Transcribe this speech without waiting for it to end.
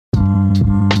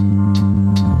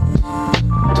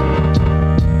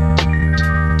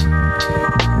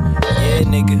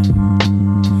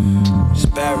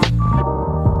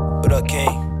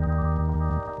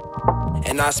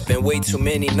spend way too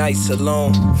many nights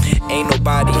alone. Ain't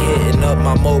nobody hitting up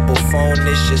my mobile phone,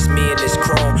 it's just me and this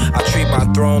chrome. I treat my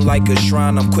throne like a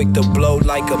shrine, I'm quick to blow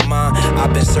like a mine.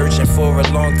 I've been searching for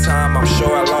a long time, I'm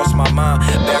sure I lost my mind.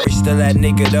 Barry still that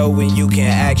nigga though, and you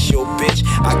can ask your bitch.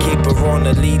 I keep her on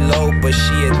the lead low, but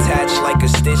she attached like a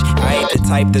stitch. I ain't the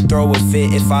type to throw a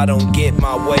fit if I don't get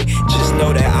my way. Just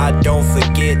know that I don't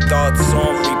forget, thoughts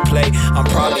on replay. I'm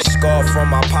probably scarred from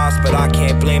my pops, but I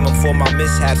can't blame him for my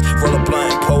mishaps. Roll a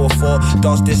blunt and pour a four,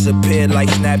 thoughts disappear like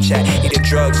Snapchat. Eating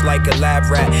drugs like a lab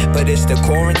rat, but it's the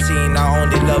quarantine, I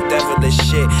only love devilish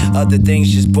shit. Other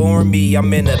things just boring me,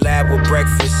 I'm in the lab with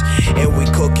breakfast, and we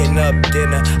cooking up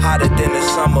dinner, hotter than the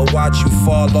summer. Watch you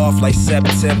fall off like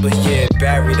September. Yeah,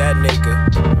 bury that nigga.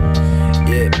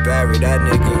 Yeah, bury that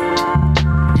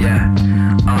nigga. Yeah,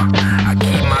 I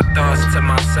keep my thoughts to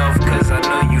myself cause I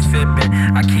know you fibbing.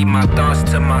 I keep my thoughts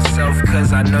to myself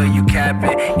cause I know you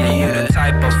capping. Yeah, you the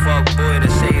type of fuck boy to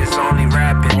say it's only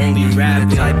rapping. Only rapping.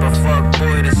 The type of fuck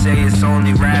boy to say it's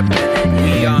only rapping.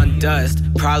 We on dust,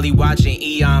 probably watching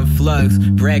Eon Flux.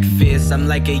 Breakfast, I'm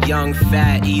like a young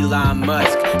fat Elon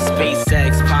Musk.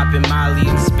 SpaceX, popping Molly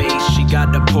in space. She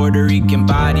got the Puerto Rican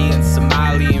body and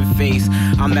Somalian face.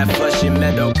 I'm at Flushing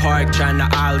Meadow Park trying to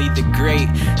Ollie the Great.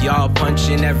 Y'all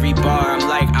punching every bar, I'm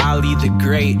like Ollie the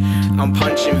Great. I'm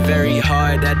punching very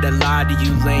hard at a lot of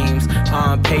you lames.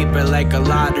 On paper like a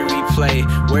lottery play.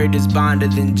 Word is Bonder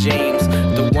than James,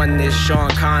 the one that Sean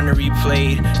Connery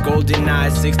played.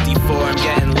 GoldenEye 64, I'm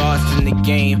getting lost in the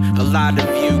game. A lot of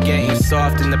you getting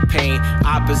soft in the paint.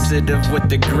 Opposite of what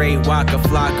the great Waka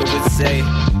Flocka would say.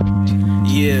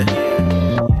 Yeah.